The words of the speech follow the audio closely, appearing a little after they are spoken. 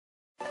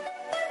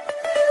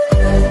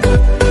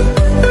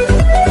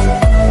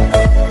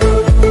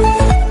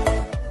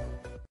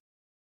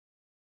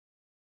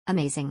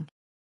Amazing.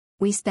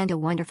 We spent a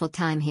wonderful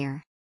time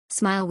here.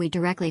 Smile, we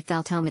directly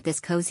felt home at this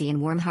cozy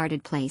and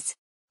warm-hearted place.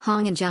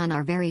 Hong and John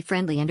are very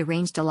friendly and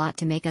arranged a lot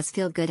to make us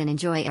feel good and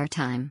enjoy our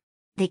time.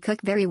 They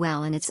cook very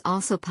well, and it's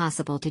also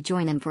possible to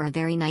join them for a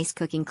very nice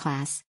cooking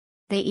class.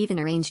 They even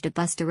arranged a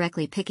bus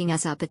directly picking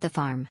us up at the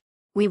farm.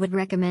 We would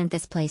recommend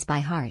this place by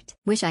heart.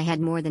 Wish I had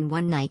more than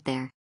one night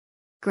there.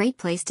 Great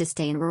place to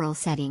stay in rural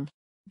setting.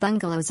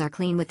 Bungalows are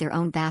clean with their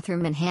own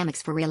bathroom and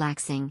hammocks for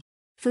relaxing.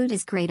 Food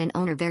is great and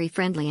owner very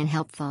friendly and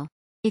helpful.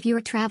 If you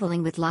are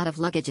traveling with lot of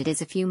luggage, it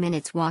is a few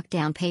minutes walk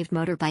down paved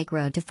motorbike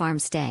road to farm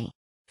stay.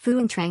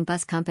 Phuc Sinh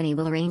Bus Company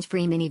will arrange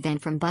free minivan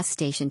from bus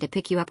station to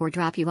pick you up or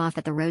drop you off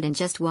at the road and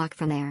just walk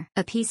from there.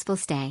 A peaceful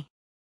stay.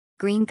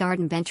 Green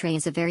Garden Ben Tre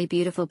is a very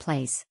beautiful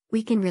place.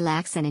 We can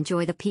relax and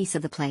enjoy the peace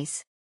of the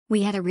place.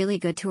 We had a really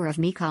good tour of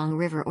Mekong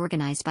River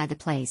organized by the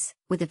place,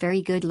 with a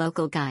very good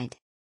local guide.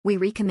 We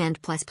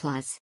recommend ++.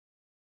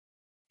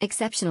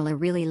 Exceptional, a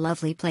really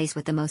lovely place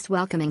with the most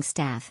welcoming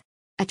staff.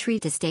 A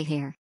treat to stay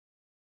here.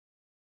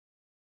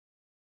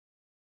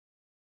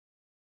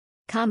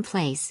 Calm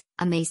place,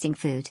 amazing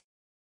food.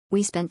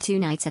 We spent 2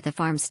 nights at the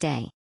farm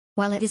stay.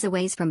 While it is a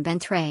ways from Ben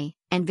Tre,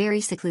 and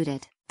very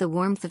secluded, the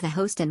warmth of the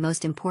host and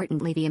most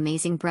importantly the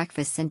amazing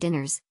breakfasts and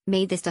dinners,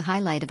 made this the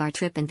highlight of our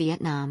trip in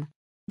Vietnam.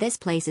 This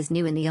place is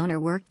new and the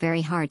owner worked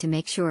very hard to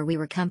make sure we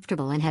were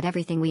comfortable and had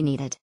everything we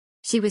needed.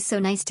 She was so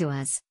nice to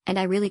us, and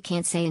I really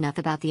can't say enough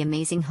about the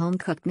amazing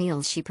home-cooked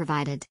meals she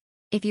provided.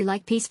 If you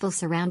like peaceful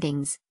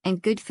surroundings,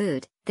 and good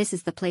food, this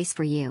is the place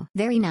for you.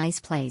 Very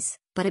nice place,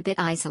 but a bit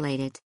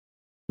isolated.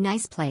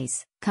 Nice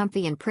place,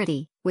 comfy and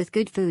pretty, with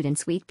good food and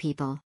sweet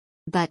people.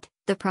 But,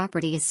 the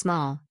property is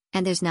small,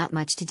 and there's not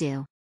much to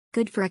do.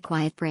 Good for a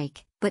quiet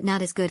break, but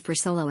not as good for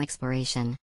solo exploration.